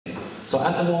So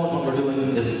at the moment what we're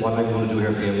doing is what I'm going to do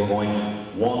here for you. We're going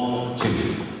 1,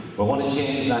 2. We're going to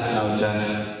change that now to...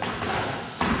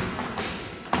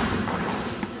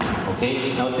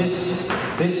 Okay, now this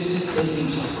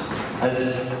isn't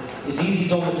as... It's easy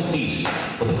done with the feet,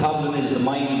 but the problem is the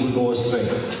mind will go astray.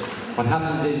 What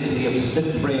happens is you have to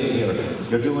split the brain here.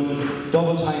 You're doing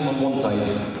double time on one side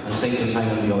and single time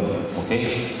on the other,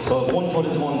 okay? So if one foot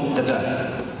is going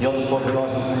da-da, the other foot is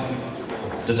going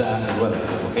da-da as well,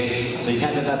 okay? So you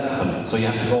can't let that happen. So you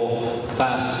have to go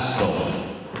fast, slow,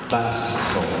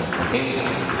 okay?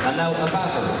 And now a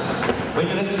batter. When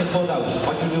you're letting the foot out,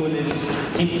 what you're doing is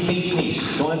keep the feet neat.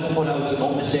 Don't let the foot out,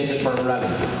 don't mistake it for a rally.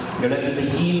 You're letting the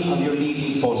heel of your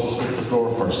leading foot hit the floor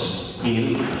first.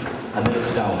 Heel, and then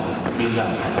it's down, heel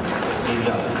down, heel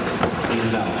down,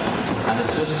 heel down. And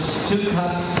it's just 2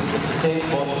 taps with the same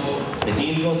foot. The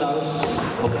heel goes out,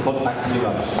 put the foot back to your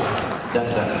out. Da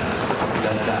da,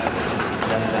 da da,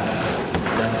 da da,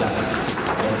 da da,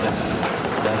 da da,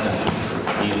 da da.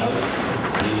 Heel out,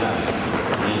 heel down,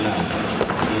 heel down,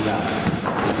 heel down,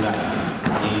 heel down,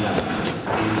 heel down,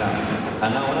 heel down.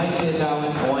 And now when I say down,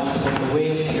 I want you to put the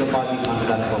weight of your body onto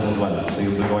that foot as well. So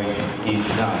you'll be going heel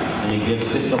down, and you can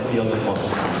lift up the other foot.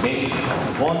 Okay?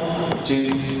 1,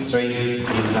 2, 3,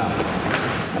 heel down.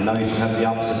 And now you should have the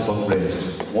opposite foot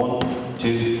raised. 1,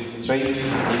 2, 3,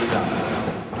 heel down.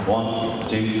 1,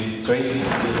 2, 3,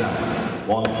 heel down.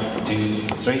 1, 2,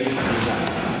 3, heel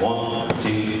down. 1,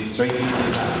 2, 3,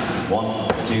 heel down. 1,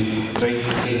 2, 3.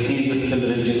 It's easier to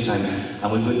limit in gym time,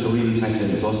 and we'll go into really tight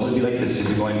in. So it's going to be like this.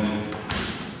 You'll be going.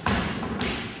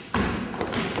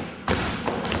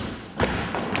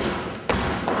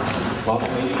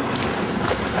 Softly.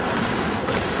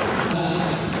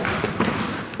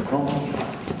 No.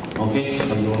 Okay, I'm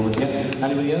going with you.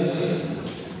 Anybody else?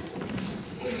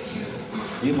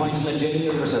 Are you pointing at Jenny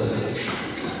or yourself?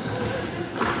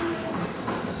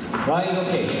 Right,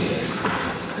 okay.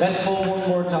 Let's go one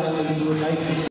more time and do it nicely.